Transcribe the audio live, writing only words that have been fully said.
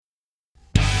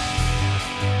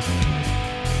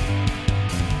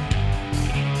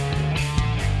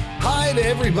Hi to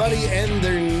everybody and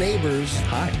their neighbors.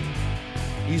 Hi.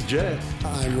 He's Jet.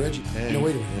 I'm Reggie. And, no,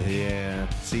 wait a minute. Yeah.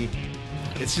 See,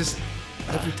 it's just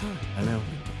Every time. I know.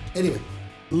 Anyway,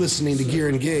 listening to Gear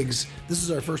and Gigs. This is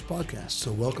our first podcast,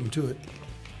 so welcome to it.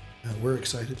 We're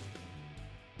excited.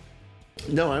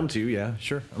 No, I'm too. Yeah,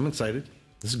 sure. I'm excited.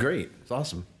 This is great. It's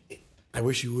awesome. I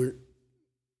wish you were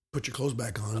put your clothes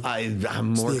back on.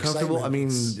 I'm more comfortable. I mean,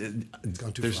 it's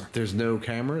gone too far. There's no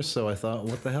cameras, so I thought,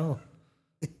 what the hell?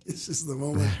 This is the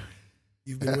moment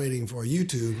you've been waiting for.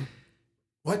 YouTube.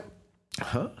 What?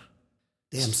 Huh?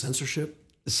 Damn censorship.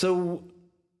 So,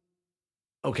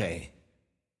 okay.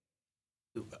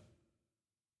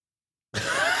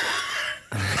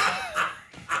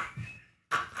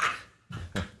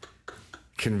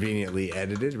 Conveniently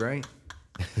edited, right?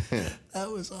 That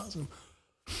was awesome.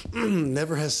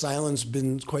 Never has silence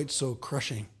been quite so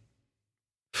crushing.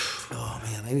 Oh,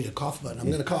 man, I need a cough button. I'm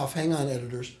going to cough. Hang on,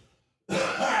 editors.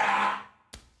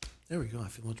 There we go. I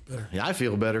feel much better. Yeah, I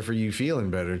feel better for you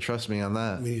feeling better. Trust me on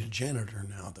that. We need a janitor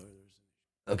now,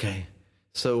 though. Okay.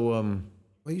 So,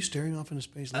 why are you staring off into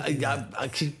space? I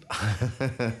keep...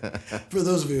 For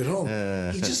those of you at home,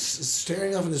 he's just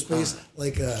staring off into space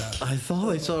like a... I thought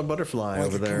I saw a butterfly like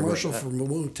over a there. commercial for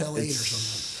Motel 8 or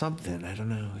something. Something. I don't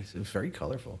know. It's very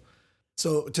colorful.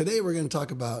 So today we're going to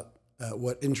talk about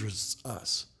what interests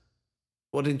us.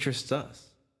 What interests us?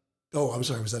 Oh, I'm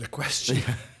sorry. Was that a question?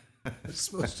 It's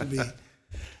supposed to be.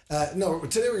 No,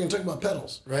 today we're going to talk about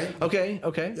pedals, right? Okay.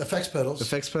 Effects pedals.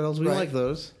 Effects pedals. We Right. like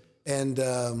those. And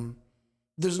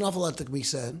there's an awful lot that can be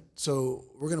said. So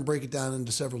we're going to break it down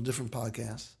into several different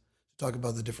podcasts to talk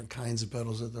about the different kinds of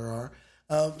pedals that there are.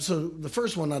 So the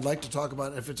first one I'd like to talk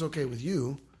about, if it's okay with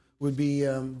you, would be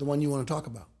the one you want to talk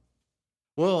about.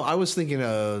 Well, I was thinking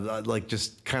of like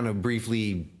just kind of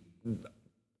briefly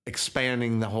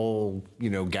expanding the whole,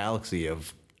 galaxy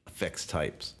of effects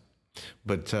types.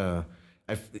 But,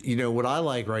 what I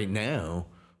like right now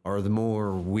are the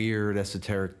more weird,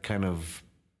 esoteric kind of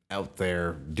out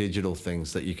there digital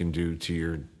things that you can do to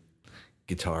your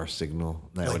guitar signal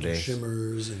nowadays. Like your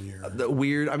shimmers and your... The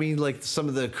weird, like some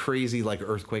of the crazy like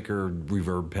earthquaker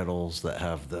reverb pedals that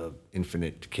have the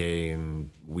infinite decay and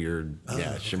weird,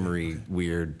 shimmery,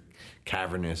 weird,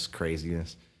 cavernous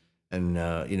craziness. And,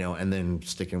 and then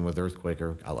sticking with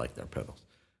earthquaker, I like their pedals.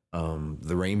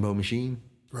 The Rainbow Machine.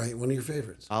 Right, one of your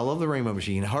favorites. I love the Rainbow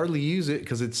Machine. I hardly use it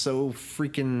because it's so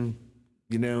freaking,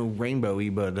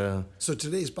 rainbowy, but... So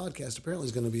today's podcast apparently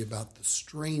is going to be about the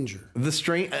Stranger. The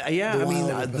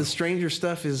Stranger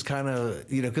stuff is kind of,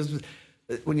 because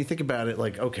when you think about it,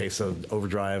 like, okay, so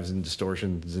overdrives and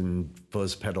distortions and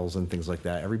fuzz pedals and things like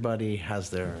that, everybody has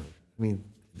their,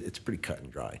 it's pretty cut and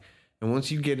dry. And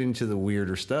once you get into the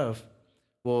weirder stuff,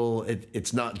 well,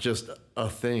 it's not just a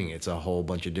thing. It's a whole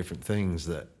bunch of different things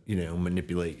that,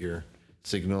 manipulate your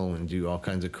signal and do all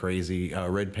kinds of crazy.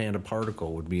 Red Panda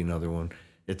Particle would be another one.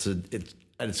 It's at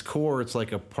its core, it's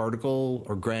like a particle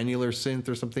or granular synth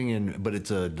or something, but it's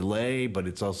a delay, but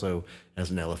it's also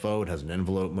has an LFO, it has an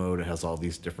envelope mode, it has all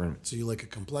these different. So you like a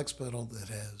complex pedal that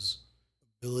has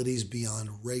abilities beyond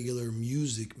regular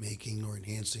music making or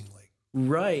enhancing, like.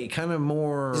 Right, kind of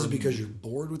more. Is it because you're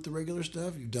bored with the regular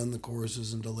stuff? You've done the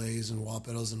choruses and delays and wah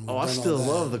pedals and. I still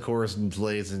love the chorus and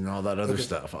delays and all that other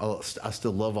stuff. I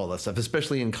still love all that stuff,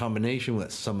 especially in combination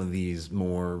with some of these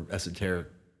more esoteric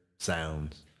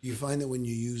sounds. You find that when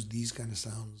you use these kind of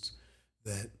sounds,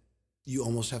 that you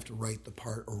almost have to write the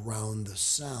part around the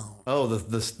sound. Oh,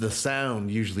 the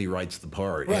sound usually writes the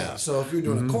part. Right. Yeah. So if you're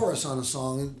doing a chorus on a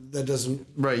song, that doesn't.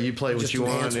 Right. You play what you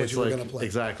want. It's like gonna play.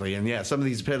 Exactly. And yeah, some of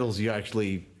these pedals,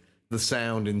 the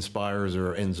sound inspires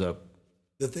or ends up.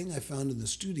 The thing I found in the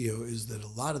studio is that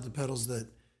a lot of the pedals that,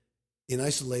 in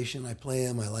isolation, I play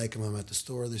them, I like them. I'm at the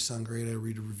store, they sound great. I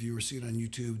read a review or see it on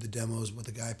YouTube, the demos with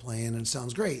the guy playing, and it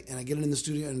sounds great. And I get it in the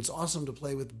studio, and it's awesome to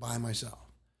play with by myself.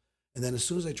 And then as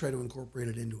soon as I try to incorporate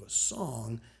it into a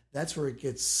song, that's where it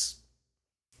gets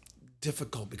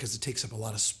difficult because it takes up a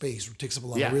lot of space, or it takes up a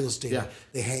lot of real estate. Yeah.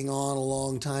 They hang on a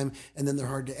long time, and then they're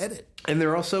hard to edit. And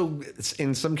they're also,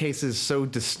 in some cases, so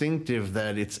distinctive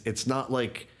that it's not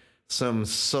like some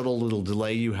subtle little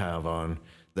delay you have on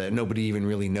that nobody even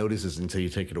really notices until you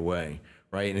take it away,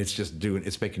 right? And it's just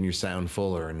it's making your sound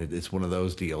fuller, and it's one of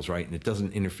those deals, right? And it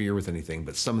doesn't interfere with anything.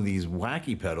 But some of these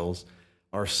wacky pedals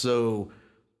are so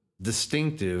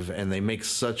distinctive, and they make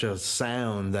such a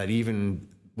sound that even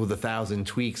with 1,000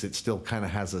 tweaks, it still kind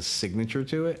of has a signature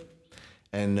to it.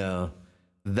 And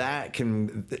that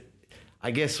can, I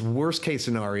guess, worst case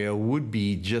scenario would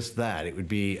be just that. It would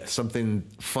be something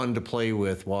fun to play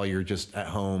with while you're just at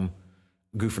home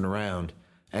goofing around.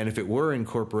 And if it were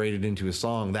incorporated into a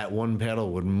song, that one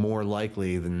pedal would more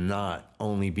likely than not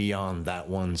only be on that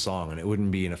one song, and it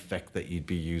wouldn't be an effect that you'd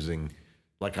be using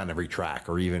like on every track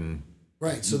or even.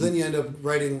 Right. So then you end up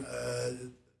writing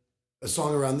a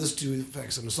song around this two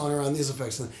effects and a song around these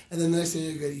effects, and then the next thing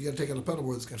you got to take on a pedal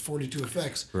board that's got 42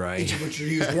 effects, right? Each of which are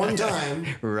used one time,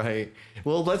 right?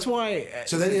 Well, that's why.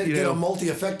 So then you get a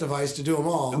multi-effect device to do them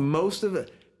all. Most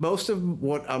of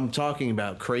what I'm talking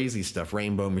about, crazy stuff,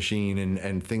 Rainbow Machine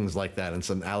and things like that, and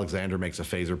some Alexander makes a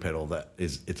phaser pedal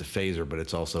it's a phaser, but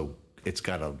it's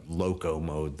got a loco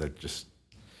mode that just.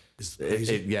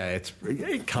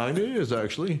 It kind of is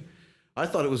actually. I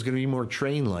thought it was going to be more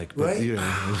train-like, but right?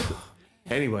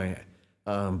 Anyway,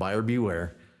 buyer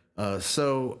beware.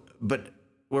 But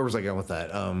where was I going with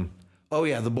that?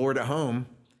 The board at home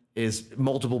is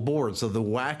multiple boards. So the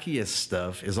wackiest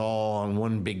stuff is all on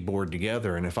one big board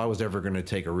together. And if I was ever going to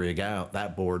take a rig out,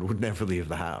 that board would never leave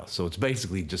the house. So it's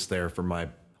basically just there for my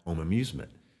home amusement.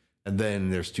 And then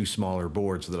there's two smaller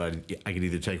boards so that I could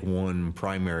either take one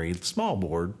primary small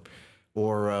board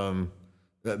or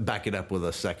back it up with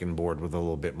a second board with a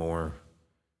little bit more,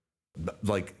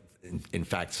 like, in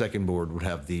fact, second board would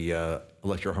have the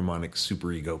Electro-Harmonix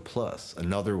Super Ego Plus,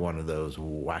 another one of those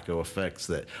wacko effects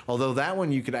that, although that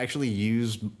one you could actually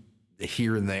use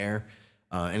here and there,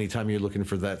 anytime you're looking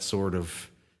for that sort of,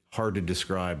 hard to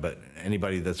describe, but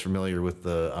anybody that's familiar with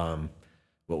the,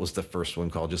 what was the first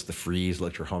one called? Just the Freeze,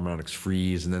 Electro-Harmonix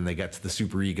Freeze, and then they got to the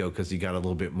Super Ego because you got a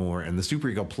little bit more, and the Super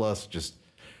Ego Plus just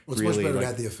it's really, much better to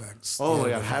have the effects. Oh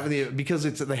yeah, because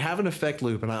they have an effect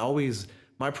loop, and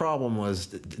my problem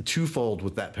was twofold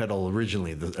with that pedal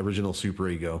originally. The original Super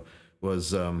Ego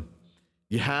was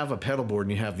you have a pedal board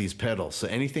and you have these pedals. So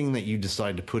anything that you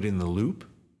decide to put in the loop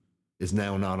is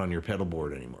now not on your pedal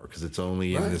board anymore because it's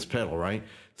only in this pedal, right?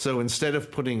 So instead of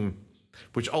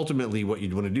which ultimately what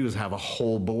you'd want to do is have a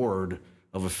whole board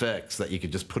of effects that you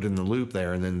could just put in the loop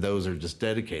there, and then those are just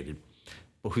dedicated.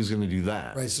 Well, who's going to do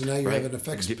that? Right, so now you have an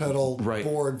effects pedal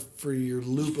board for your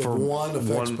loop of one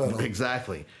effects pedal.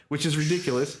 Exactly, which is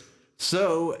ridiculous.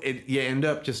 So you end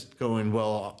up just going,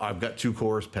 well, I've got two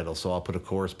chorus pedals, so I'll put a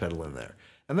chorus pedal in there.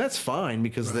 And that's fine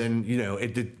because then,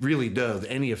 it really does.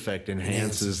 Any effect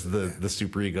enhances the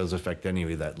Super Ego's effect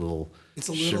anyway, that little It's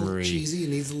a little shimmery, cheesy. It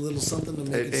needs a little something to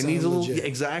make it sound needs a little, legit.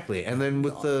 Exactly. And then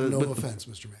with No offense,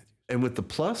 Mr. Matthews. And with the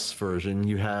Plus version,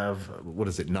 you have,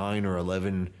 9 or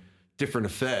 11 different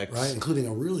effects, right? Including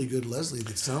a really good Leslie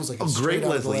that sounds like a great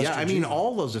Leslie. Yeah, I mean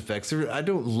all those effects. I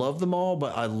don't love them all,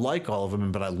 but I like all of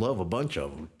them, but I love a bunch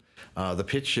of them. The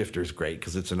pitch shifter is great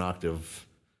because it's an octave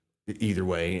either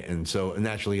way, and so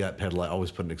naturally that pedal I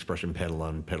always put an expression pedal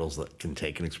on pedals that can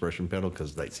take an expression pedal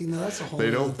because that's a whole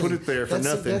they don't put it there for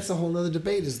nothing. That's a whole other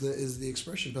debate is the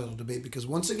expression pedal debate because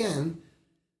once again,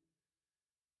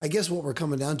 I guess what we're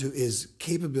coming down to is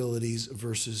capabilities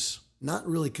versus. Not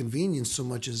really convenience so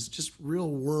much as just real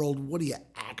world, what are you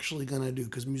actually going to do?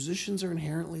 Because musicians are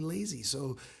inherently lazy.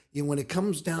 So when it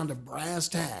comes down to brass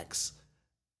tacks,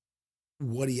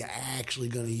 what are you actually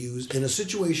going to use in a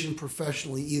situation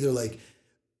professionally, either like,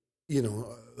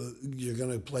 you're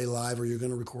going to play live or you're going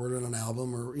to record on an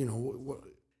album or,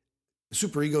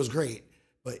 Super Ego's great,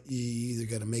 but you either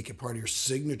got to make it part of your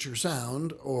signature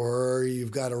sound or you've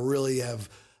got to really have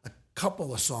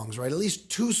couple of songs, right? At least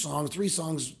 2 songs, 3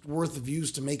 songs worth of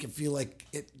use to make it feel like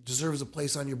it deserves a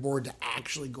place on your board to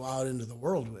actually go out into the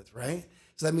world with, right?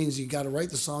 So that means you got to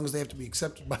write the songs. They have to be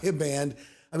accepted by a band.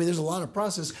 I mean, there's a lot of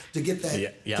process to get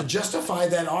that, to justify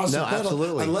that awesome pedal.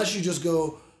 Absolutely. Unless you just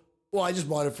go, well, I just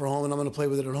bought it for home and I'm going to play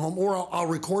with it at home, or I'll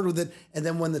record with it. And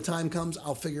then when the time comes,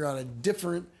 I'll figure out a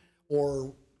different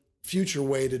or future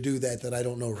way to do that I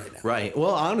don't know right now. Right.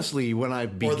 Well, honestly, when I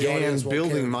began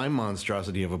building my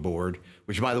monstrosity of a board,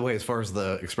 which, by the way, as far as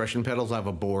the expression pedals, I have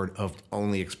a board of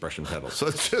only expression pedals. So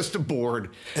it's just a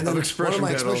board and then of expression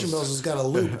pedals. One of my expression pedals has got a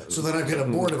loop, so then I've got a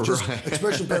board of just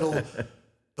expression pedal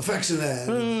effects in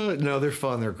that. No, they're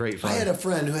fun. They're great fun. I had a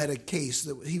friend who had a case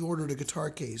that he ordered a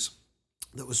guitar case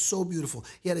that was so beautiful.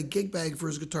 He had a gig bag for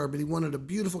his guitar, but he wanted a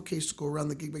beautiful case to go around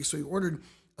the gig bag, so he ordered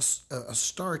a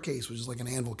star case, which is like an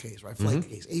anvil case, right? Flight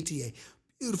case, ATA,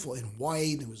 beautiful in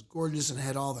white, and it was gorgeous and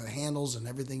had all the handles and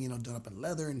everything, done up in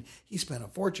leather. And he spent a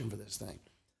fortune for this thing,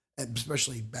 and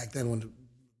especially back then when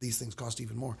these things cost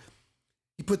even more.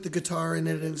 He put the guitar in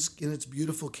it in its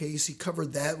beautiful case. He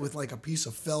covered that with like a piece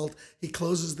of felt. He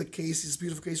closes the case, this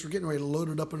beautiful case. We're getting ready to load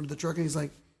it up into the truck, and he's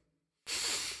like,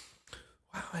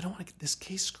 "Wow, I don't want to get this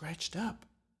case scratched up.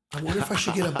 I wonder if I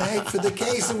should get a bag for the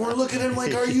case. And we're looking at him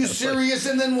like, are you serious?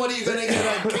 And then what, are you going to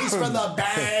get a case for the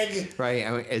bag? Right.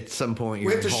 I mean, at some point,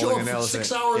 we have to show up for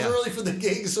 6 hours early for the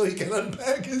gig so he can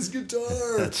unpack his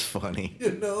guitar. That's funny.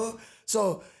 You know?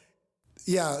 So,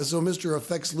 yeah. So Mr.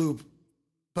 Effects Loop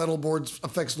pedal boards,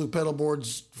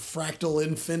 fractal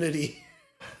infinity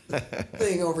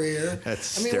thing over here.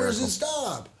 That's I mean, where's it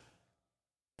stop?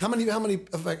 How many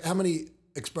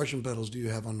expression pedals do you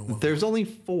have on the one? There's only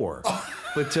 4,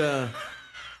 but no,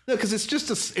 because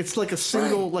it's like a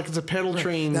single, like it's a pedal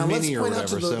train now, mini or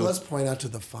whatever. Let's point out to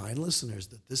the fine listeners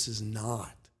that this is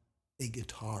not a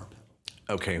guitar pedal.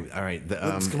 Okay, all right.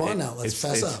 Come on now, let's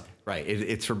fess up. Right,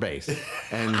 it's for bass,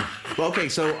 and okay,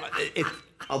 so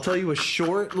I'll tell you a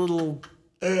short little.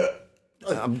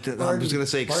 I'm just going to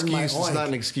say excuse. It's not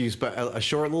an excuse, but a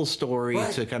short little story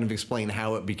to kind of explain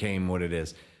how it became what it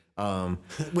is.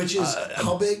 Which is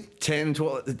how big? 10,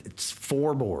 12, it's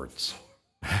 4 boards.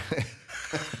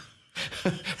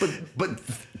 but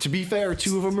to be fair,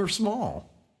 2 of them are small.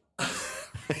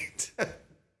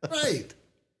 Right.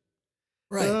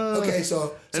 Okay,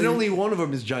 and only one of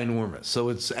them is ginormous.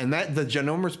 So the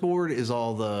ginormous board is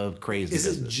all the crazy. Is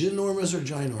it ginormous or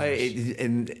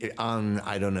ginormous?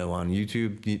 I don't know, on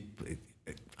YouTube,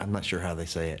 I'm not sure how they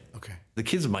say it. Okay. The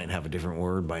kids might have a different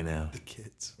word by now. The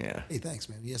kids. Yeah. Hey, thanks,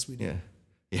 man. Yes, we do.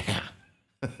 Yeah.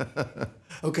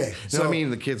 Okay. So, no, I mean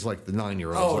the kids like the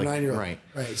 9-year-olds. Oh, like, 9-year-old.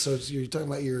 Right. So you're talking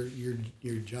about your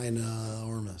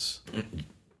ginormous.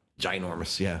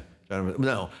 Ginormous, yeah.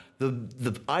 No,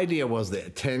 the idea was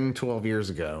that 10, 12 years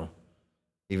ago,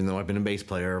 even though I've been a bass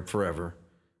player forever,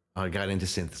 I got into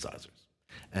synthesizers.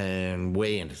 And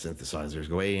way into synthesizers,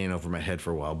 way in over my head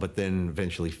for a while, but then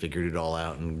eventually figured it all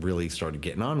out and really started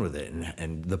getting on with it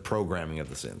and the programming of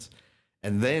the synths.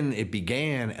 And then it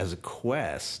began as a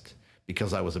quest,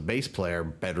 because I was a bass player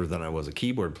better than I was a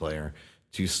keyboard player,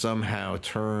 to somehow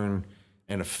turn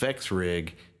an effects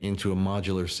rig into a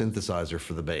modular synthesizer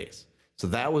for the bass. So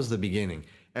that was the beginning.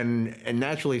 And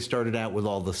naturally started out with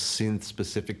all the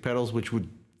synth-specific pedals, which would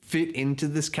fit into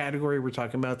this category we're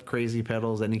talking about, the crazy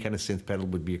pedals. Any kind of synth pedal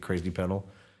would be a crazy pedal.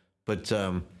 But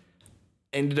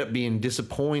ended up being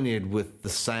disappointed with the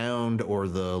sound or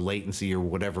the latency or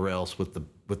whatever else with the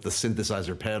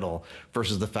synthesizer pedal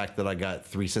versus the fact that I got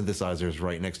 3 synthesizers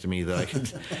right next to me that I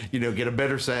could, get a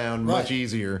better sound much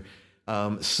easier.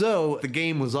 So the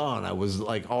game was on. I was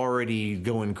like already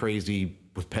going crazy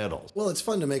with pedals. Well, it's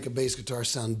fun to make a bass guitar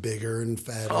sound bigger and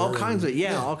fatter. All kinds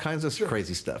of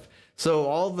crazy stuff. So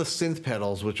all the synth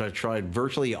pedals, which I tried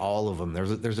virtually all of them.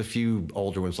 There's a few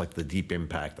older ones like the Deep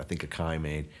Impact, I think Akai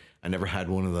made. I never had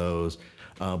one of those.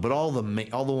 But all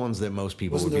the ones that most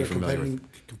people would be familiar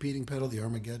with. Competing pedal, the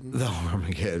Armageddon? The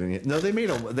Armageddon. No, they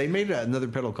made another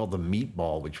pedal called the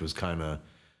Meatball, which was kind of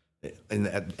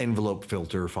an envelope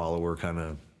filter follower kind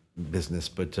of business.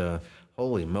 But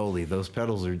holy moly, those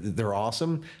pedals they're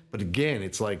awesome. But again,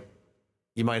 it's like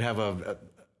you might have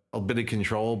a bit of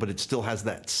control, but it still has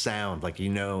that sound. Like,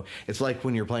 it's like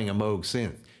when you're playing a Moog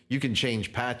synth. You can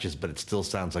change patches, but it still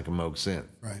sounds like a Moog synth.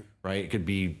 Right? It could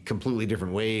be completely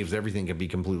different waves. Everything could be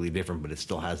completely different, but it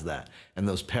still has that. And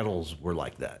those pedals were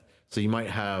like that. So you might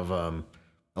have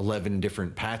 11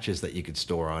 different patches that you could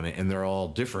store on it, and they're all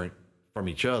different from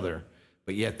each other,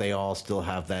 but yet they all still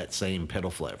have that same pedal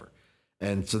flavor.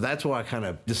 And so that's why I kind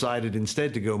of decided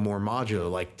instead to go more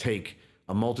modular, like take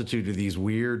a multitude of these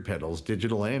weird pedals,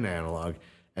 digital and analog,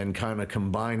 and kind of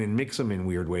combine and mix them in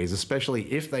weird ways, especially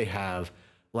if they have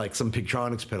like some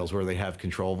Pigtronics pedals where they have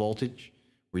control voltage,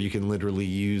 where you can literally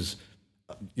use,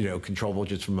 control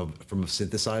voltage from a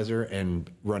synthesizer and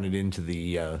run it into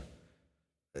the,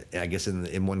 I guess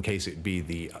in one case it'd be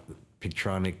the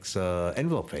Pigtronics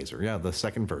envelope phaser. Yeah, the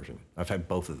second version. I've had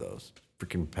both of those.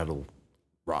 Freaking pedal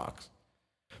rocks.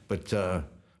 But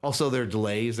also their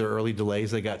delays, their early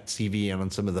delays, they got CVN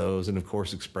on some of those, and of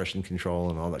course expression control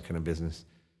and all that kind of business.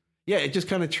 Yeah, it just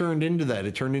kind of turned into that.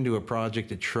 It turned into a project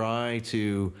to try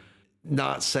to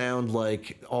not sound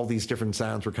like all these different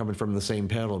sounds were coming from the same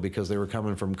pedal, because they were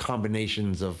coming from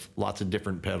combinations of lots of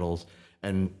different pedals.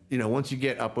 And, once you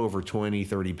get up over 20,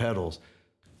 30 pedals,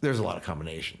 there's a lot of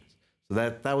combinations. So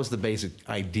that was the basic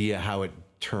idea, how it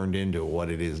turned into what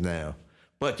it is now.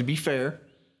 But to be fair,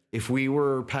 if we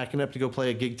were packing up to go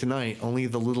play a gig tonight, only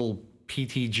the little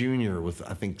PT Junior with,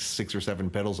 I think, 6 or 7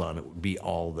 pedals on it would be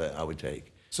all that I would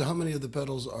take. So how many of the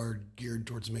pedals are geared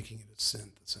towards making it a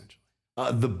synth, essentially?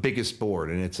 The biggest board,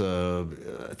 and it's a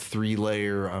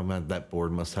 3-layer. That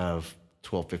board must have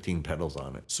 12, 15 pedals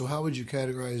on it. So how would you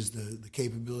categorize the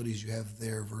capabilities you have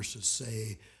there versus,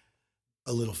 say,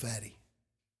 a Little Fatty?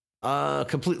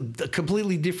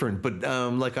 Completely different. But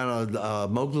like on a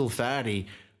Moog Little Fatty,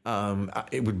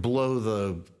 it would blow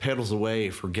the pedals away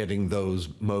for getting those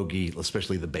Moog,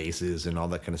 especially the basses and all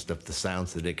that kind of stuff. The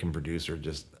sounds that it can produce are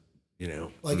just,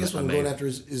 Well, I guess what I'm going after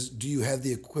is do you have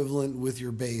the equivalent with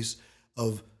your bass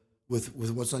of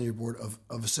with what's on your board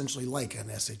of essentially like an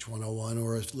SH-101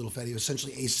 or a Little Fatty,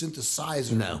 essentially a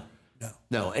synthesizer?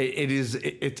 No.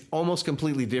 It's almost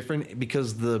completely different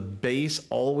because the bass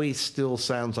always still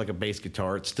sounds like a bass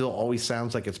guitar. It still always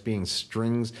sounds like it's being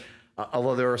strings.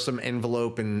 Although there are some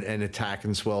envelope and attack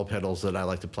and swell pedals that I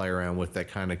like to play around with that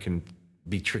kind of can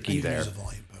be tricky there. Use a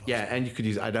volume pedal. Yeah, and you could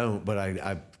use. I don't, but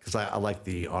because I like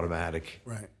the automatic.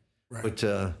 Right.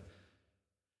 But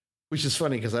which is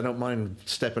funny because I don't mind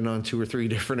stepping on 2 or 3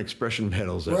 different expression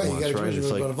pedals at once. You got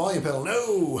to about a volume pedal.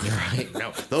 No. Right.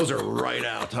 No, those are right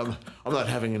out. I'm not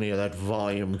having any of that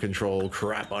volume control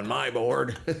crap on my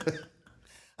board.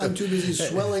 I'm too busy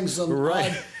swelling some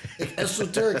odd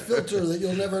esoteric filter that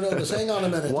you'll never notice. Hang on a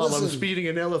minute. While I'm speeding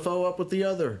an LFO up with the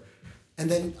other. And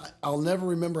then I'll never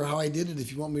remember how I did it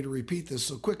if you want me to repeat this.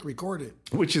 So quick, record it.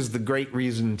 Which is the great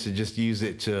reason to just use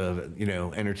it to,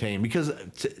 entertain. Because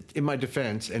in my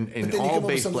defense, and all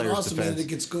bass players' awesome defense,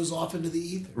 and it goes off into the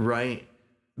ether. Right.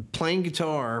 Playing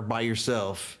guitar by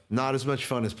yourself, not as much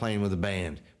fun as playing with a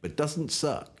band, but doesn't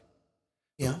suck.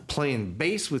 Yeah. Playing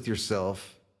bass with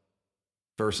yourself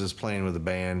versus playing with a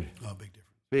band. Oh, big difference.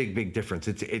 Big difference.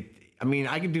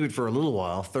 I can do it for a little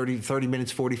while, 30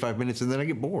 minutes, 45 minutes, and then I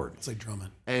get bored. It's like drumming.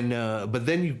 And but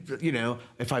then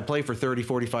if I play for 30,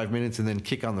 45 minutes and then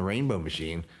kick on the Rainbow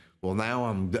Machine, well,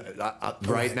 now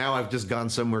now I've just gone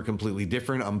somewhere completely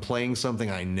different. I'm playing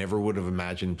something I never would have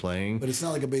imagined playing. But it's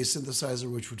not like a bass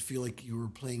synthesizer, which would feel like you were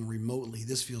playing remotely.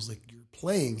 This feels like you're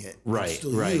playing it. Right. It's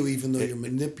still you, even though you're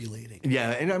manipulating. Yeah,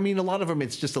 and a lot of them,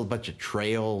 it's just a bunch of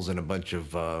trails and a bunch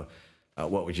of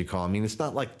what would you call? It's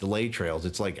not like delay trails.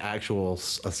 It's like a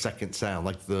second sound,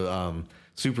 like the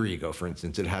Super Ego, for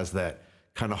instance. It has that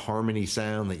kind of harmony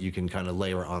sound that you can kind of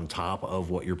layer on top of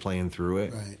what you're playing through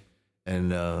it. Right.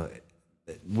 And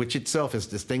which itself is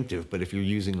distinctive, but if you're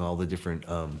using all the different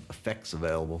effects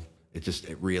available,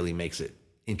 it really makes it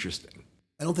interesting.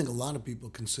 I don't think a lot of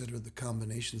people consider the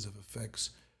combinations of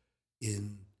effects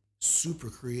in super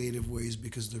creative ways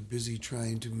because they're busy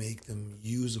trying to make them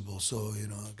usable. So,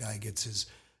 a guy gets his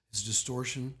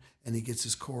distortion and he gets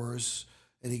his chorus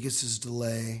and he gets his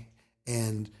delay,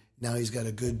 and now he's got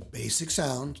a good basic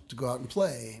sound to go out and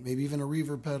play. Maybe even a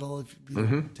reverb pedal if you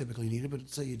don't typically need it, but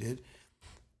say you did.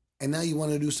 And now you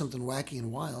want to do something wacky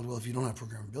and wild. Well, if you don't have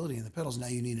programmability in the pedals, now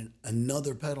you need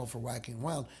another pedal for wacky and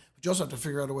wild. But you also have to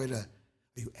figure out a way to, are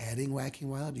you adding wacky and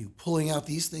wild? Are you pulling out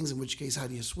these things? In which case, how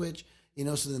do you switch?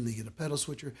 So then they get a pedal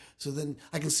switcher. So then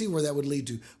I can see where that would lead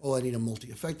to, I need a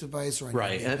multi-effect device, or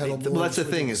I need a pedal board. Well, that's the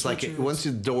thing. It's like once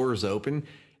the door is open,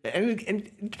 and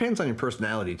it depends on your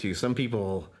personality too. Some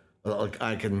people,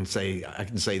 I can say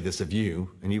this of you,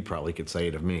 and you probably could say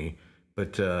it of me.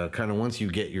 But kind of once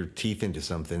you get your teeth into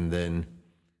something, then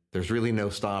there's really no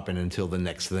stopping until the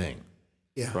next thing.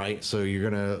 Yeah. Right. So you're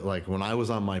gonna, like, when I was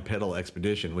on my pedal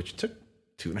expedition, which took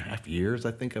 2.5 years,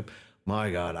 I think.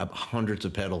 My God, I've hundreds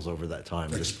of pedals over that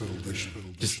time. Just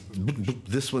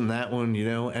this one, that one,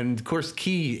 And of course,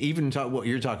 even what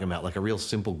you're talking about, like a real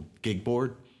simple gig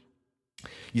board,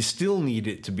 you still need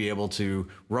it to be able to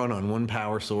run on one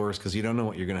power source because you don't know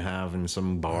what you're going to have in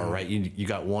some bar, right? You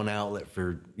got one outlet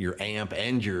for your amp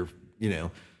and your,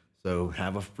 so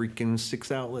have a freaking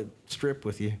 6-outlet strip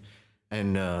with you.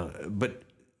 And, but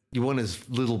you want as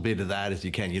little bit of that as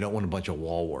you can. You don't want a bunch of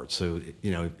wall warts. So,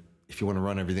 if you want to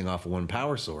run everything off of one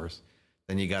power source,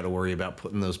 then you got to worry about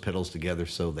putting those pedals together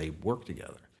so they work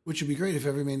together. Which would be great if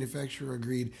every manufacturer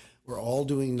agreed we're all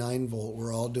doing 9 volt,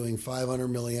 we're all doing 500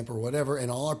 milliamp or whatever, and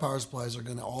all our power supplies are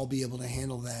going to all be able to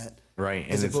handle that. Right,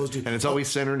 and it's always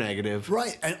center negative.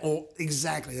 Right, and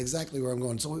exactly where I'm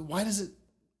going. So why does it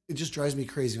just drives me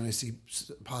crazy when I see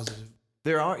positive.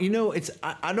 There are,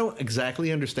 I don't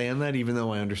exactly understand that, even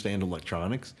though I understand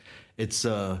electronics. It's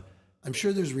I'm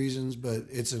sure there's reasons, but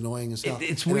it's annoying as hell.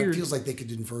 It's weird. It feels like they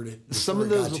could invert it. Some of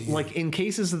those, like in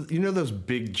cases of, those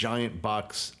big giant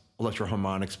box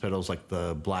electro-harmonics pedals, like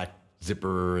the black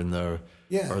zipper and the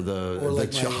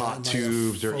hot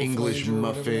tubes or English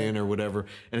muffin or whatever,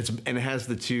 and it has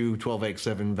the two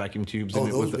 12X7 vacuum tubes in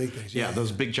it. Those big things. Yeah,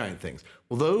 those big giant things.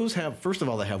 Well, those have, first of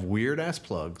all, they have weird ass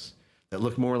plugs that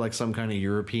look more like some kind of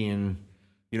European,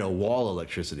 wall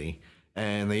electricity.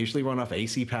 And they usually run off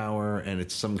AC power, and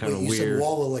it's some kind of weird. You said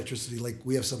wall electricity, like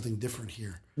we have something different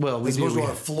here. Well, as opposed to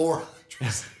our floor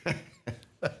electricity.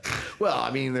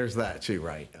 Well, there's that too,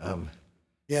 right? Them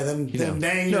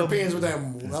dang Europeans with that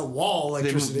wall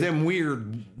electricity. Them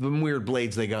weird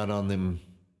blades they got on them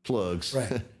plugs.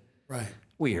 Right.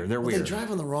 weird. They're weird. They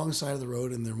drive on the wrong side of the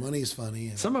road, and their money's funny.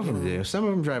 And, some of them do. Some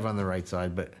of them drive on the right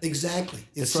side, but exactly.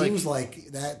 It seems like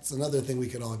that's another thing we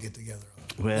could all get together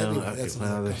on. Well, anyway, that's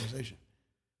another conversation.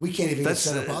 We can't even get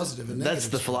center positive and negative. That's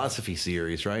the philosophy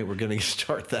series, right? We're going to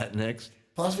start that next.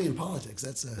 Philosophy and politics.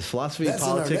 That's philosophy and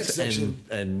politics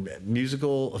and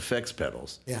musical effects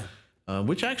pedals. Yeah.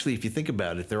 Which actually, if you think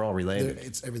about it, they're all related.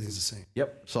 Everything's the same.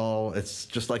 Yep. It's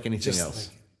just like anything else.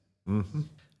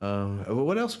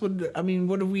 What else what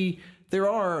do we? There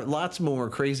are lots more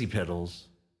crazy pedals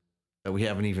that we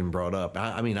haven't even brought up.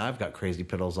 I've got crazy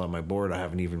pedals on my board. I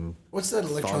haven't even. What's that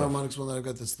electro-harmonics one that I've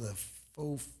got? That's the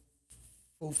faux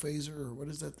phaser, or what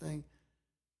is that thing?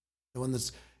 The one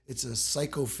it's a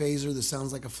psycho phaser that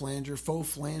sounds like a flanger, faux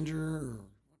flanger.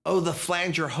 Oh, the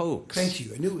flanger hoax. Thank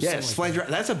you. I knew it was yes, flanger.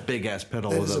 That's a big ass pedal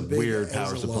with a weird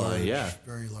power supply. Yeah,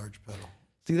 very large pedal.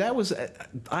 See,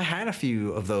 I had a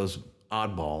few of those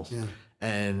oddballs,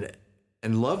 and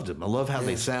loved them. I love how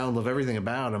they sound, love everything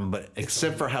about them, but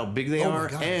except for how big they are,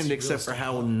 and except for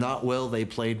how not well they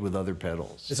played with other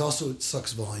pedals. It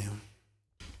sucks volume.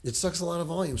 It sucks a lot of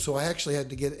volume. So I actually had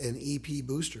to get an EP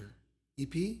booster.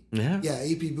 EP? Yeah. Yeah,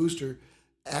 EP booster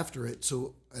after it.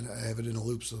 So, and I have it in a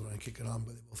loop so when I kick it on,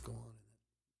 but they both go on. And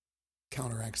it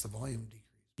counteracts the volume decrease.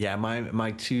 Yeah,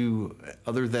 my two,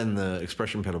 other than the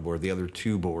expression pedal board, the other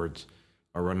two boards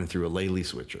are running through a Lely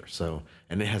switcher. So,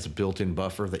 and it has a built-in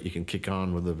buffer that you can kick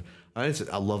on with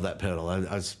I love that pedal.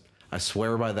 I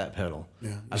swear by that pedal.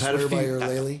 Yeah. You swear by your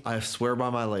Lely? I swear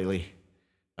by my Lely.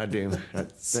 I do. that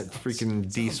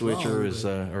freaking D switcher is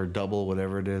or double,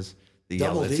 whatever it is. The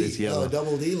double yellow, D. It's yellow.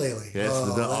 Double D Lely. Yeah,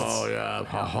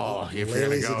 if you're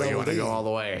gonna go, you want to go all the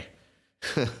way.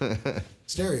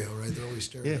 Stereo, right? They're always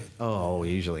stereo. Yeah. Oh,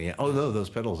 usually. Yeah. Oh no, those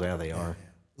pedals. Yeah, they are.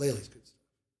 Yeah. Lely's good stuff.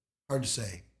 Hard to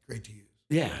say. Great to use.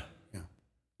 Yeah. Yeah.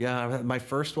 Yeah. My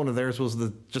first one of theirs was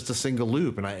just a single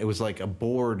loop, and it was like a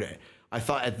board. I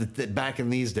thought back in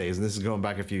these days, and this is going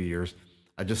back a few years.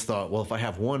 I just thought, well, if I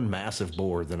have one massive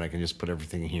board, then I can just put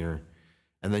everything here.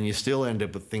 And then you still end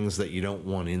up with things that you don't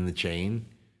want in the chain.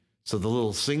 So the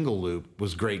little single loop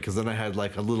was great because then I had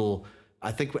like a little,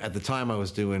 I think at the time I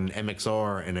was doing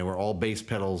MXR and they were all bass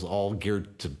pedals, all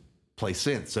geared to play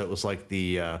synth. So it was like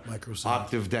the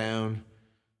octave down,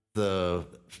 the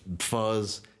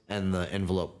fuzz, and the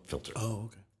envelope filter. Oh,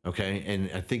 okay. Okay.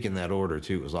 And I think in that order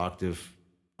too, it was octave,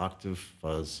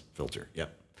 fuzz, filter.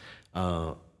 Yep.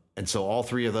 And so all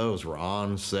three of those were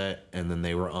on set, and then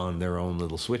they were on their own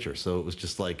little switcher. So it was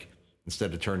just like,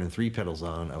 instead of turning three pedals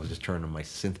on, I was just turning my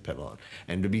synth pedal on.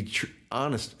 And to be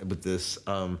honest with this,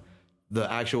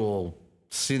 the actual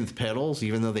synth pedals,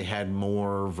 even though they had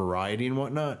more variety and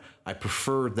whatnot, I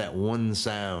preferred that one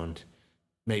sound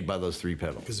made by those three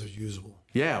pedals. Because they're usable.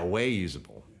 Yeah, way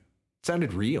usable. It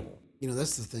sounded real. You know,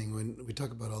 that's the thing when we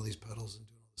talk about all these pedals and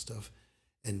doing all this stuff,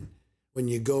 and when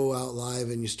you go out live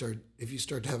and if you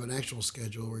start to have an actual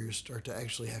schedule where you start to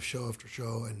actually have show after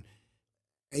show and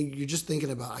you're just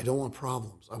thinking about, I don't want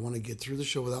problems. I want to get through the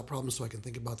show without problems so I can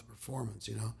think about the performance,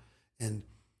 you know? And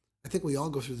I think we all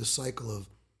go through the cycle of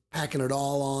packing it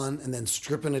all on and then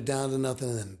stripping it down to nothing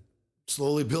and then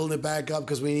slowly building it back up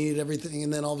because we need everything.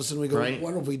 And then all of a sudden we go,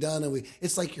 What have we done? And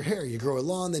it's like your hair. You grow it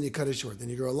long, then you cut it short. Then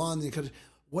you grow it long, then you cut it.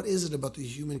 What is it about the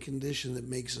human condition that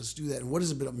makes us do that? And what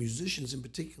is it about musicians in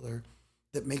particular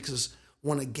that makes us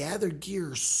want to gather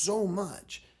gear so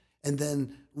much and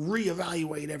then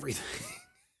reevaluate everything?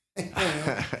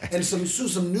 And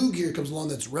some new gear comes along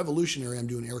that's revolutionary. I'm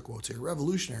doing air quotes here.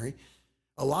 Revolutionary.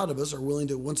 A lot of us are willing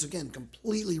to, once again,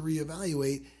 completely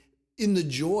reevaluate in the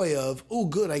joy of, oh,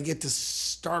 good, I get to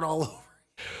start all over.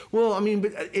 Well, I mean,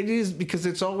 but it is because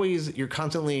it's always, you're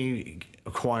constantly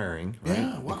acquiring, right?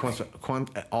 Yeah,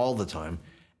 all the time.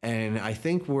 And I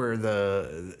think where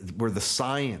the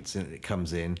science in it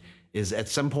comes in is at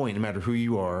some point, no matter who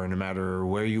you are and no matter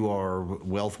where you are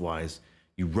wealth-wise,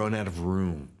 you run out of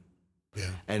room.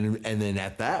 Yeah. And then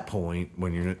at that point,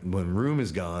 when room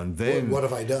is gone, then what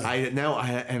have I done?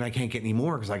 I can't get any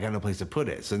more because I got no place to put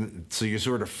it. So you're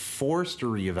sort of forced to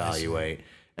reevaluate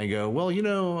and go, well, you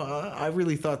know, I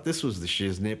really thought this was the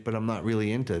shiznit, but I'm not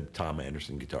really into Tom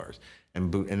Anderson guitars. And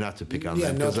not to pick on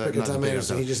them. Yeah, not to pick on Tom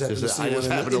Anderson. He just happened to see one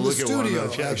in the studio,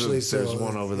 actually. There's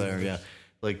one over there, yeah.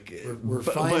 Like, we're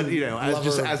fine. But you know,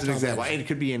 as an example, it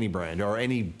could be any brand or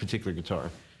any particular guitar.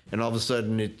 And all of a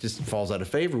sudden, it just falls out of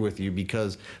favor with you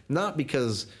not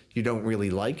because you don't really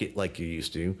like it like you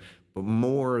used to, but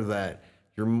more that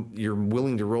you're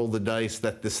willing to roll the dice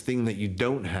that this thing that you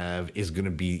don't have is going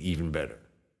to be even better.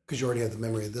 Because you already have the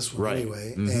memory of this one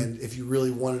anyway, and if you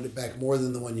really wanted it back more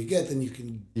than the one you get, then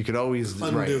you could always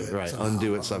undo it.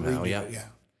 Undo it somehow. Yeah,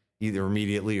 either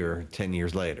immediately or 10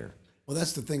 years later. Well,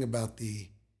 that's the thing about the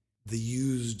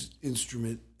used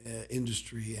instrument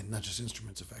industry, and not just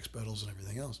instruments, effects, pedals, and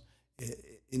everything else.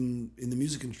 In the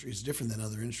music industry, it's different than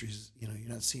other industries. You know, you're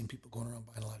not seeing people going around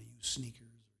buying a lot of used sneakers,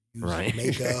 used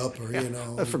makeup, or you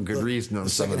know, for good reason. The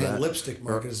secondhand lipstick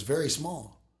market is very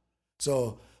small.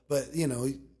 So, but you know,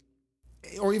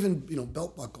 or even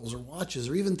belt buckles or watches,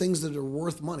 or even things that are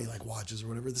worth money, like watches or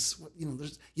whatever. This,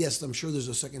 I'm sure there's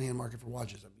a secondhand market for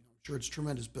watches. I'm sure it's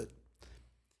tremendous, but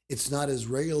it's not as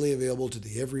regularly available to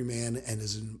the everyman, and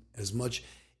as much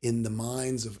in the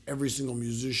minds of every single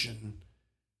musician,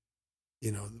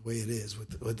 the way it is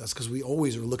with us, because we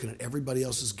always are looking at everybody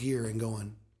else's gear and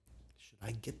going, should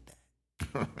I get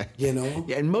that? Yeah,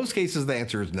 in most cases, the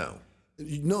answer is no.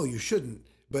 No, you shouldn't.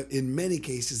 But in many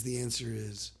cases, the answer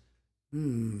is,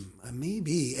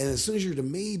 maybe. And as soon as you're to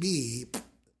maybe,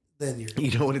 then you're...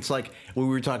 You know what it's like? We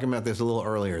were talking about this a little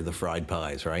earlier, the fried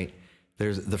pies, right?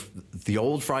 There's the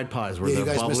old fried pies were the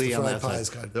bubbly on that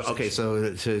side. Okay,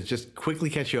 so to just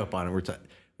quickly catch you up on it,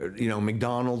 we're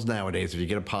McDonald's nowadays, if you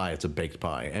get a pie, it's a baked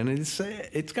pie, and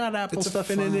it's got apple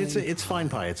stuff in it. It's fine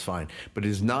pie. It's fine, but it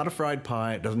is not a fried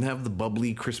pie. It doesn't have the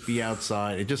bubbly, crispy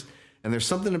outside. And there's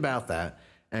something about that.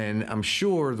 And I'm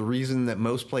sure the reason that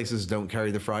most places don't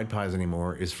carry the fried pies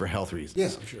anymore is for health reasons.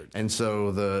 Yes, I'm sure. And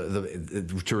so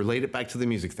to relate it back to the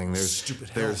music thing,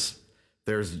 there's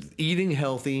eating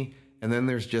healthy. And then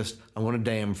there's just, I want a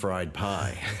damn fried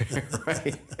pie,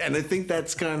 right? And I think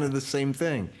that's kind of the same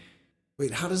thing.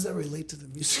 Wait, how does that relate to the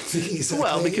music thing?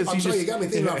 Well, because you got me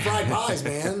thinking about fried pies,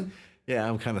 man. Yeah,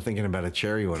 I'm kind of thinking about a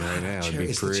cherry one right now. It'd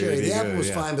be pretty the good. apple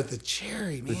was fine, but the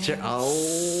cherry, man.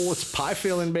 It's pie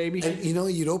filling, baby. And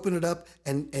you'd open it up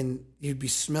and you'd be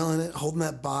smelling it, holding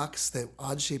that box, that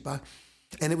odd shaped box,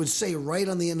 and it would say right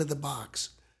on the end of the box,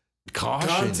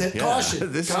 Caution.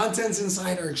 Caution. Contents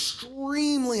inside are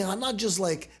extremely hot. Not just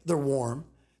like they're warm.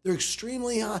 They're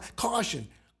extremely hot. Caution.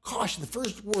 The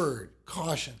first word,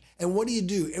 caution. And what do you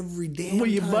do every damn time?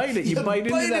 You bite it. You bite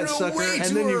into that sucker,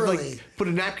 and then you put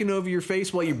a napkin over your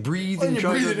face while you breathe and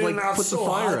try to put the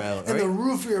fire out. Right? And the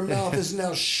roof of your mouth is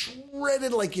now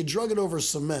shredded like you drug it over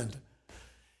cement.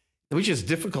 Which is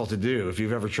difficult to do if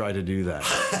you've ever tried to do that.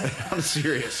 I'm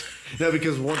serious. No,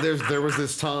 because there was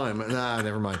this time.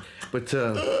 Never mind. But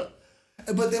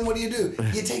then what do?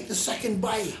 You take the second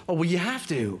bite. Oh, well, you have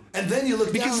to. And then you look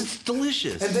down. Because it's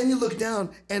delicious. And then you look down,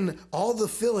 and all the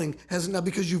filling has now,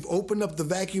 because you've opened up the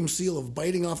vacuum seal of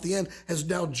biting off the end, has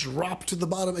now dropped to the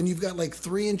bottom, and you've got like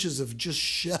 3 inches of just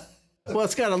shell. Well,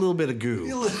 it's got a little bit of goo.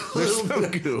 There's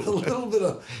some goo. A little bit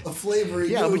of flavory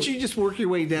goo. Yeah, but you just work your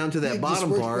way down to that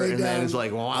bottom part, and then it's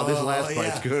like, wow, this last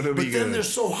bite's going to be good. But then they're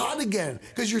so hot again,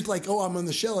 because you're like, I'm on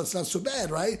the shell, it's not so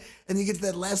bad, right? And you get to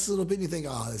that last little bit, and you think,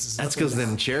 this is... That's because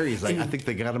then cherries, I think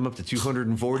they got them up to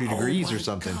 240 degrees or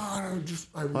something.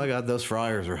 God, my God, those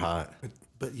fryers are hot.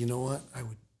 But you know what? I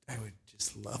would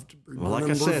just love to burn like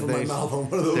I said, my mouth on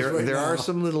one of those there are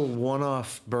some little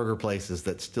one-off burger places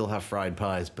that still have fried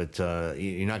pies, but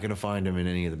you're not going to find them in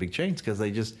any of the big chains, because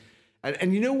they just...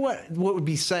 And you know what would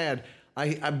be sad?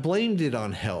 I blamed it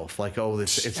on health, like,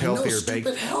 it's healthier baked.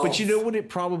 But you know what it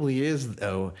probably is,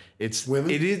 though? It's women.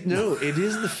 It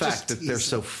is the fact that they're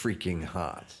so freaking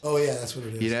hot. Oh yeah, that's what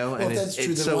it is. Well, if that's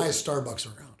true, then why is Starbucks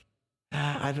around?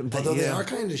 Although they are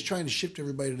kind of just trying to shift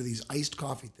everybody to these iced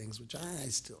coffee things, which I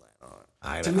still don't.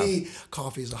 To me,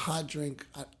 coffee is a hot drink.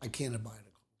 I can't abide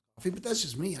a coffee, but that's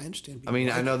just me. I understand.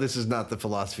 I know this is not the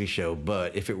philosophy show,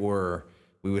 but if it were,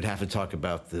 we would have to talk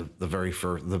about the very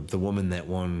first the woman that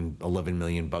won $11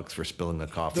 million for spilling a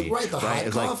coffee. The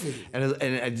hot coffee.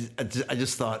 And I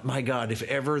just thought, my God, if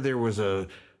ever there was an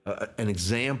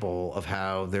example of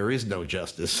how there is no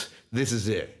justice, this is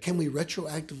it. Can we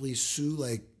retroactively sue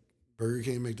like Burger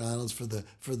King, McDonald's for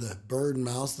the bird and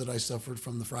mouse that I suffered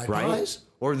from the fried pies,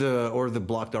 or the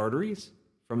blocked arteries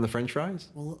from the French fries?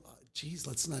 Well, geez,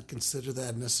 let's not consider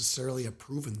that necessarily a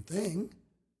proven thing.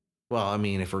 Well, I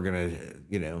mean, if we're gonna,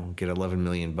 get $11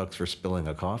 million for spilling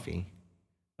a coffee,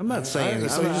 I'm not saying.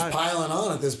 So you're just piling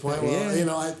on at this point.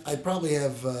 Well, I probably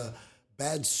have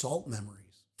bad salt memories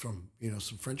from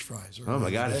some French fries. Oh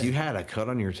my God! If you had a cut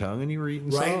on your tongue and you were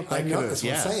eating salt, I know that's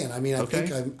what I'm saying. I mean, I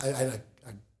think I had a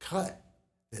cut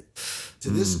that to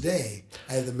this day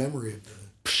I have the memory of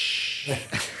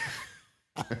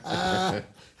the.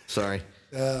 Sorry.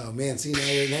 Oh man! See,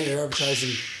 now you're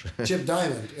advertising Chip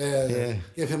Diamond.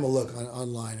 Give him a look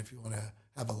online if you want to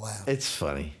have a laugh. It's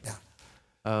funny.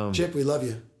 Yeah. Chip, we love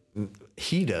you.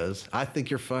 He does. I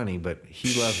think you're funny, but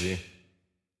he loves you.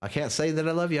 I can't say that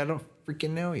I love you. I don't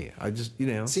freaking know you. I just,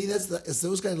 See, it's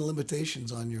those kind of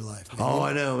limitations on your life, man.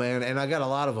 I know, man, and I got a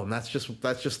lot of them. That's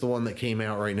just the one that came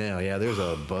out right now. Yeah, there's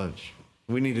a bunch.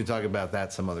 We need to talk about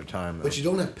that some other time, though. But you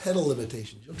don't have pedal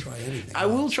limitations. You'll try anything. I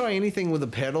will try anything with a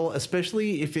pedal,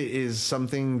 especially if it is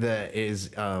something that is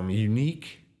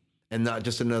unique and not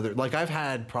just another. Like I've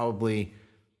had probably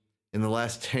in the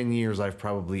last 10 years, I've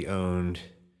probably owned,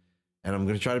 and I'm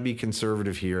going to try to be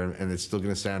conservative here, and it's still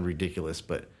going to sound ridiculous,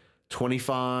 but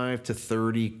 25 to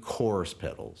 30 chorus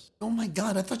pedals. Oh my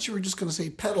God, I thought you were just going to say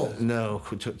pedal. No,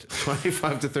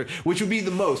 25 to 30, which would be the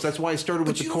most. That's why I started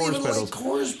with the chorus pedals. Like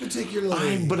chorus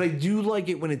particularly. But I do like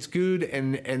it when it's good,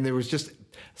 and there was just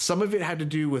some of it had to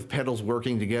do with pedals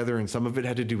working together, and some of it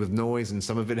had to do with noise, and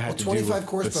some of it had to do with 25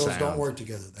 chorus pedals sound. don't work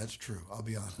together. That's true. I'll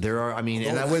be honest. There are,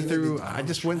 I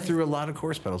just went through a lot of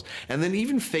chorus pedals, and then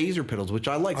even phaser pedals, which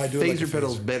I like phaser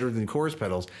pedals better than chorus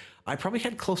pedals. I probably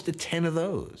had close to 10 of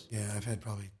those. Yeah, I've had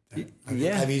probably.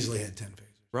 I've easily had 10 phasers.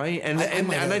 Right, and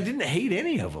I didn't hate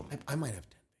any of them. I might have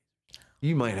 10.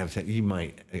 You might have 10. You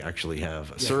might actually have.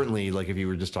 Yeah. Certainly, like if you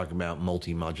were just talking about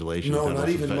multi-modulation. No, not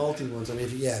even multi ones. I mean,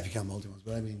 if you count multi ones,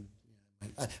 but I mean,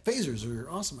 phasers are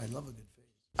awesome. I love a good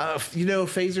phaser.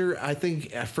 Phaser, I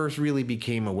think I first really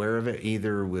became aware of it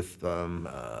either with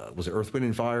was it Earth, Wind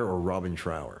and Fire or Robin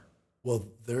Trower? Well,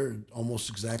 they're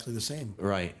almost exactly the same.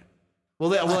 Right.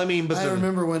 Well, I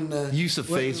remember when use of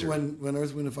phaser when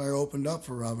Earth, Wind and Fire opened up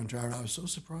for Robin Trower, and I was so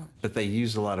surprised. But they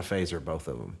used a lot of phaser, both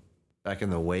of them, back in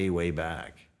the way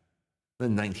back, the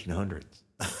 1900s.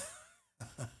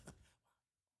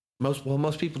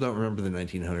 Most people don't remember the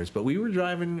 1900s, but we were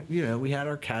driving. We had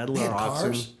our cattle, our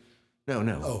oxen. Cars?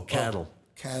 No, cattle.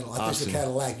 Cattle. I thought you said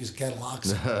Cadillac. You said cattle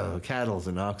oxen. No, cattles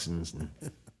and oxens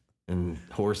and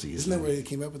horses. Isn't that where they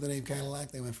came up with the name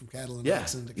Cadillac? They went from cattle and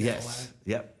oxen to Cadillac. Yes.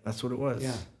 Yep, that's what it was.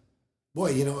 Yeah. Boy,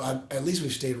 at least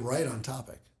we've stayed right on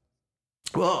topic.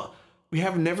 Well, we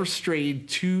have never strayed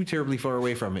too terribly far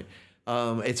away from it.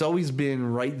 It's always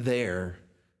been right there,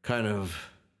 kind of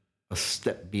a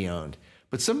step beyond.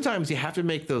 But sometimes you have to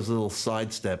make those little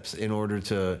side steps in order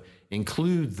to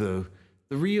include the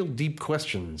real deep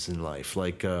questions in life,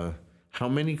 like how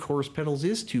many chorus pedals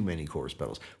is too many chorus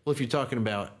pedals? Well, if you're talking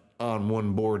about on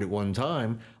one board at one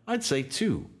time, I'd say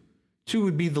 2. 2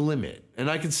 would be the limit, and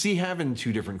I could see having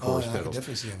 2 different chorus pedals. I could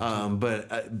definitely see having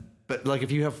 2. But like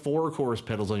if you have 4 chorus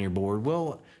pedals on your board,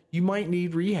 well, you might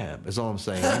need rehab. Is all I'm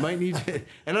saying. You might need,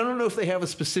 and I don't know if they have a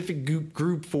specific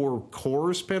group for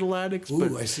chorus pedal addicts.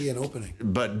 Ooh, I see an opening.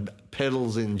 But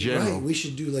pedals in general. Right, we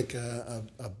should do like a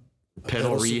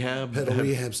pedal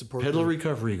rehab support pedal group.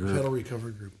 Recovery group. Pedal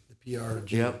recovery group. The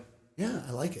PRG. Yep. Yeah,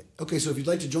 I like it. Okay, so if you'd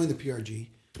like to join the PRG,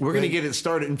 we're going to get it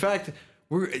started. In fact,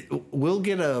 we'll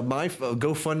get my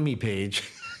GoFundMe page.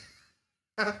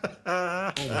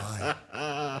 Oh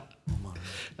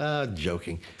my!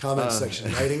 Joking. Comment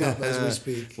section lighting up as we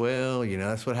speak. Well,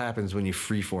 that's what happens when you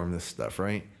freeform this stuff,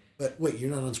 right? But wait, you're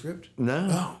not on script? No,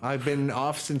 oh. I've been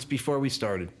off since before we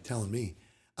started. Telling me.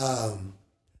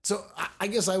 So I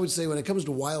guess I would say when it comes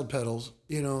to wild pedals,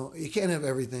 you can't have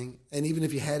everything. And even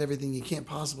if you had everything, you can't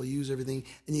possibly use everything.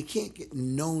 And you can't get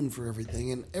known for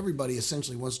everything. And everybody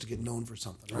essentially wants to get known for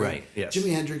something, right? Right, yes.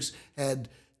 Jimi Hendrix had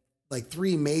like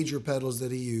 3 major pedals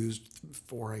that he used,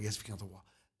 4, I guess, if you count the wall,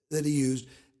 that he used.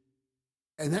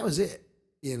 And that was it,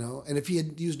 And if he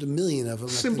had used 1 million of them,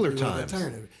 simpler I think we times.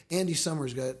 tired of it. Andy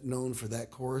Summers got known for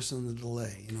that chorus and the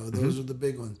delay. Those are the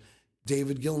big ones.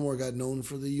 David Gilmour got known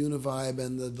for the univibe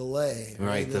and the delay.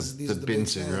 Right, these are the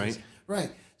Benson, right? Right.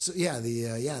 So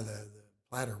the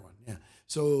platter one. Yeah.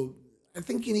 So I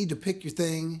think you need to pick your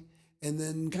thing and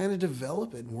then kind of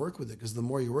develop it and work with it, because the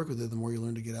more you work with it, the more you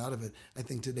learn to get out of it. I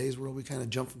think today's world, we kind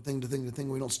of jump from thing to thing to thing.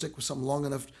 We don't stick with something long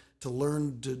enough to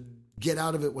learn to get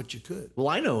out of it what you could. Well,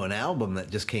 I know an album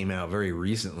that just came out very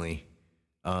recently.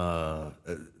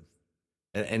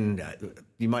 And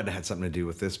you might have had something to do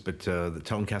with this, but the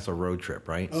Tone Castle Road Trip,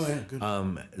 right? Oh, yeah, good.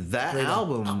 That great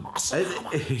album, awesome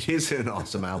it is an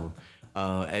awesome album.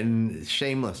 And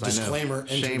shameless, disclaimer,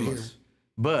 I know. Shameless. Here.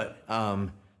 But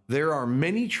there are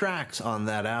many tracks on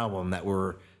that album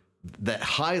that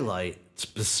highlight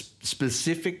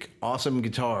specific awesome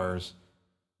guitars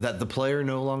that the player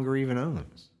no longer even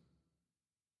owns.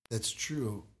 That's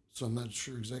true. So I'm not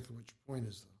sure exactly what your point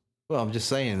is, though. Well, I'm just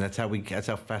saying that's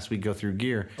how fast we go through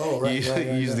gear. Oh, right. You right,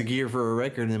 use the gear for a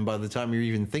record, and then by the time you're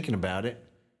even thinking about it,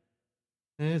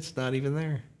 it's not even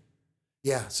there.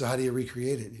 Yeah. So how do you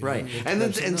recreate it? Right. And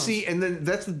then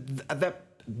that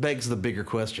begs the bigger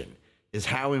question: is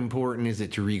how important is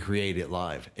it to recreate it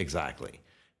live? Exactly,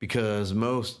 because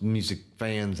most music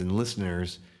fans and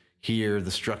listeners hear the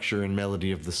structure and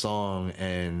melody of the song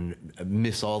and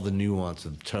miss all the nuance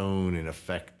of tone and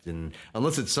effect, and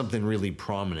unless it's something really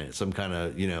prominent, some kind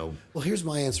of, Well, here's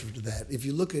my answer to that. If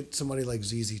you look at somebody like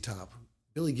ZZ Top,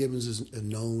 Billy Gibbons is a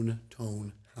known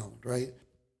tone hound, right?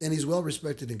 And he's well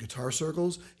respected in guitar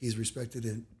circles. He's respected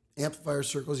in amplifier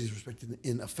circles. He's respected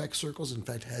in effect circles. In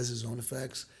fact, has his own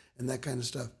effects and that kind of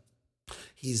stuff.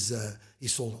 He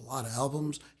sold a lot of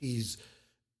albums. He's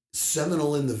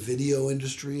seminal in the video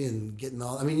industry and getting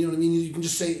all. I mean, you know what I mean. You can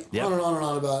just say on and on and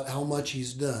on about how much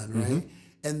he's done, right? Mm-hmm.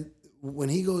 And when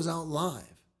he goes out live,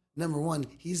 number one,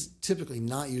 he's typically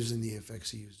not using the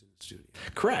effects he used in the studio.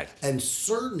 Correct. And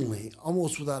certainly,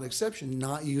 almost without exception,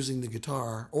 not using the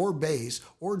guitar or bass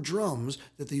or drums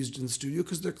that they used in the studio,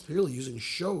 because they're clearly using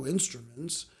show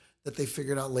instruments that they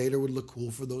figured out later would look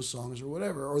cool for those songs or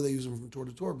whatever, or they use them from tour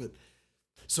to tour. But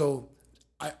so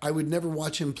I would never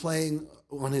watch him playing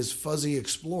on his Fuzzy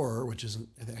Explorer, which isn't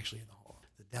actually in the hall,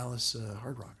 the Dallas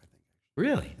Hard Rock, I think.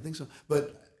 Really? I think so.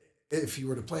 But if you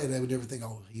were to play it, I would never think,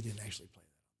 oh, he didn't actually play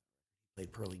that. He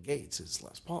played Pearly Gates as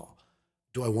Les Paul.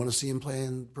 Do I want to see him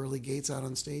playing Pearly Gates out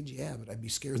on stage? Yeah, but I'd be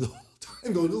scared the whole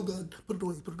time going, oh, God, put it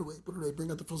away, put it away, put it away.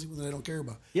 Bring out the fuzzy one that I don't care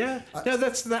about. Yeah.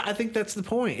 I think that's the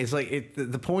point. It's like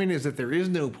the point is that there is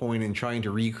no point in trying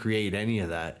to recreate any of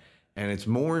that. And it's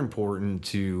more important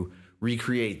to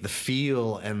recreate the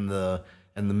feel and the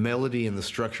melody and the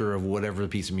structure of whatever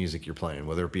piece of music you're playing,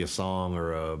 whether it be a song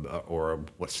or a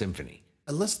symphony.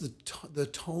 Unless the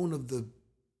tone of the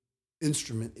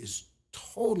instrument is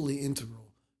totally integral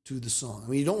to the song. I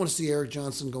mean, you don't want to see Eric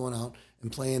Johnson going out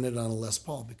and playing it on a Les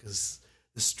Paul because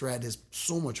the Strat is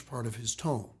so much part of his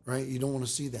tone, right? You don't want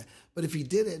to see that. But if he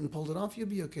did it and pulled it off, you'd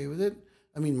be okay with it.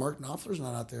 I mean, Mark Knopfler's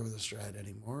not out there with a Strat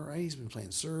anymore, right? He's been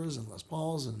playing Surs and Les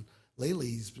Pauls, and lately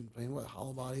he's been playing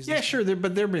hollow bodies. Yeah, sure.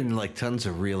 But there have been like tons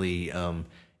of really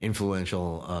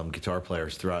influential guitar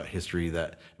players throughout history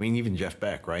that, I mean, even Jeff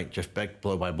Beck, right? Jeff Beck,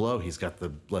 Blow by Blow, he's got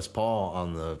the Les Paul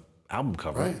on the album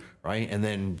cover, right? And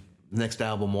then next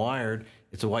album, Wired,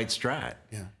 it's a white Strat.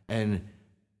 Yeah. And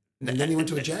then he went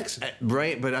to a Jackson.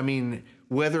 Right, but I mean,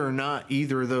 whether or not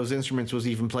either of those instruments was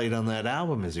even played on that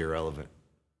album is irrelevant.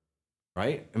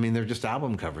 Right? I mean, they're just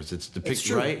album covers. It's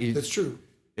depicted, right? That's true.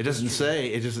 It doesn't say,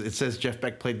 it says Jeff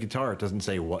Beck played guitar. It doesn't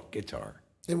say what guitar.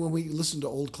 And when we listen to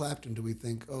old Clapton, do we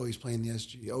think, oh, he's playing the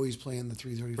SG, oh, he's playing the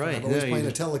 335, right. oh, he's playing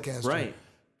a Telecaster. Right.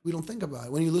 We don't think about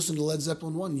it. When you listen to Led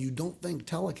Zeppelin 1, you don't think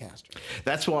Telecaster.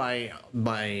 That's why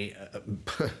my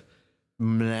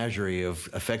menagerie of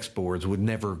effects boards would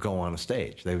never go on a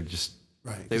stage. They would just...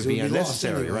 Right. They would be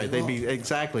unnecessary, right? They'd be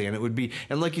exactly, and it would be,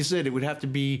 and like you said, it would have to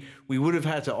be. We would have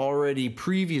had to already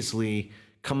previously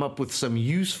come up with some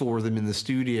use for them in the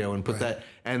studio and put that.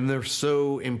 And they're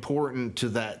so important to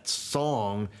that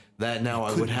song that now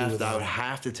I would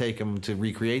have to take them to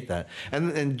recreate that.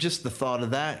 And just the thought of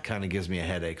that kind of gives me a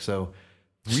headache. So,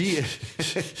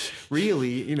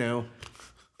 really, you know,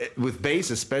 with bass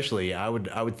especially, I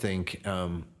would think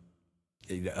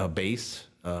a bass.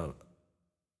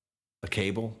 A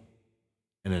cable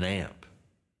and an amp,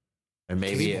 and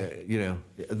maybe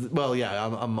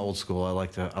I'm old school. I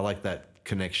like that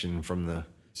connection from the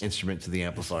instrument to the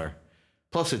amplifier.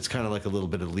 Plus, it's kind of like a little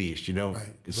bit of leash, you know. Right.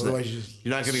 You're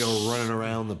not going to go running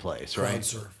around the place, right?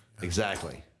 Surf. Yeah.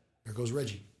 Exactly. There goes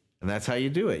Reggie. And that's how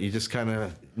you do it. You just kind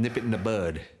of nip it in the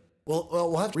bud. Well,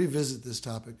 we'll have to revisit this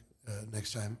topic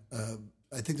next time.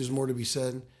 I think there's more to be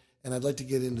said. And I'd like to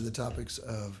get into the topics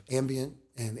of ambient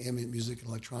music and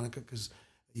electronica, because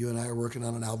you and I are working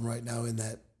on an album right now in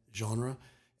that genre,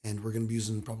 and we're going to be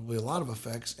using probably a lot of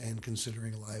effects and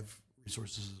considering live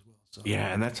resources as well. So,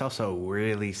 yeah, and that's also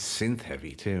really synth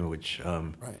heavy too, which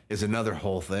is another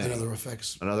whole thing.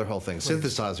 Another whole thing. Place.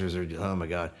 Synthesizers are, oh my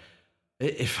God.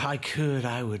 If I could,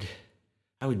 I would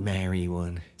marry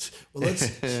one. Well,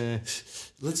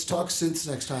 let's talk synths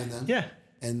next time then. Yeah.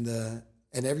 And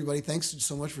everybody, thanks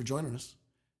so much for joining us.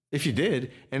 If you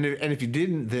did, and if you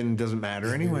didn't, then it doesn't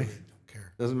matter anyway. Really don't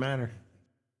care. Doesn't matter.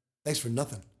 Thanks for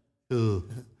nothing. Ugh.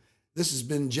 This has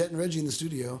been Jet and Reggie in the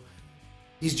studio.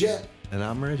 He's Jet. And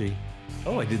I'm Reggie.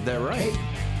 Oh, I did that right.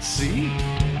 Hey. See?